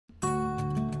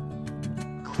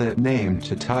clip name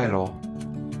to title.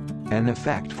 An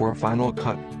effect for Final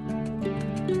Cut.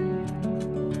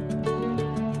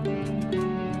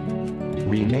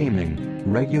 Renaming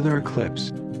regular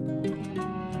clips.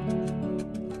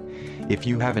 If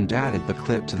you haven't added the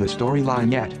clip to the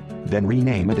storyline yet, then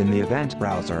rename it in the event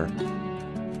browser.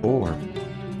 Or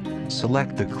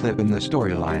select the clip in the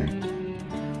storyline.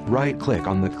 Right-click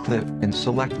on the clip and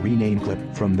select Rename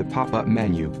Clip from the pop-up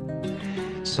menu.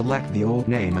 Select the old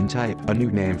name and type a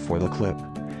new name for the clip.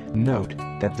 Note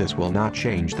that this will not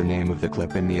change the name of the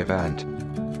clip in the event.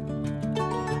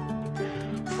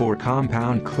 For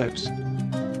compound clips,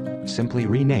 simply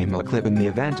rename a clip in the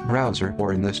event browser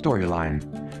or in the storyline.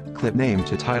 Clip name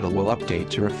to title will update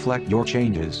to reflect your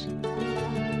changes.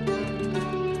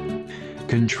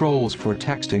 Controls for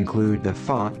text include the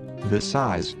font, the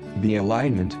size, the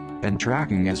alignment, and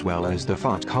tracking, as well as the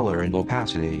font color and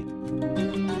opacity.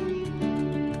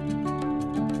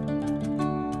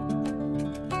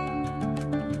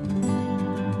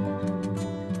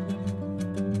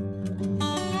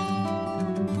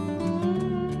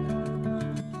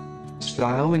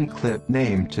 Styling clip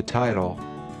name to title.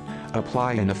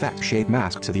 Apply an effect shape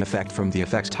mask to the effect from the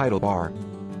effects title bar.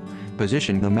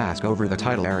 Position the mask over the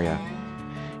title area.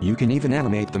 You can even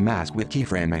animate the mask with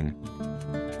keyframing.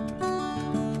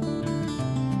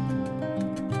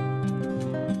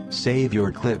 Save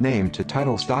your clip name to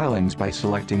title stylings by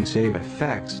selecting Save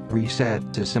Effects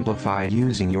Reset to simplify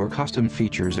using your custom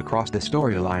features across the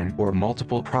storyline or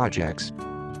multiple projects.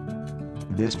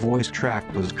 This voice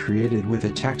track was created with a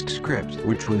text script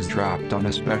which was dropped on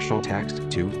a special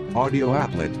text-to-audio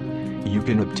applet. You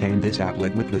can obtain this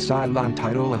applet with the Cylon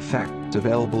title effect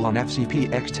available on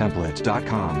FCPX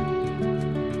templates.com.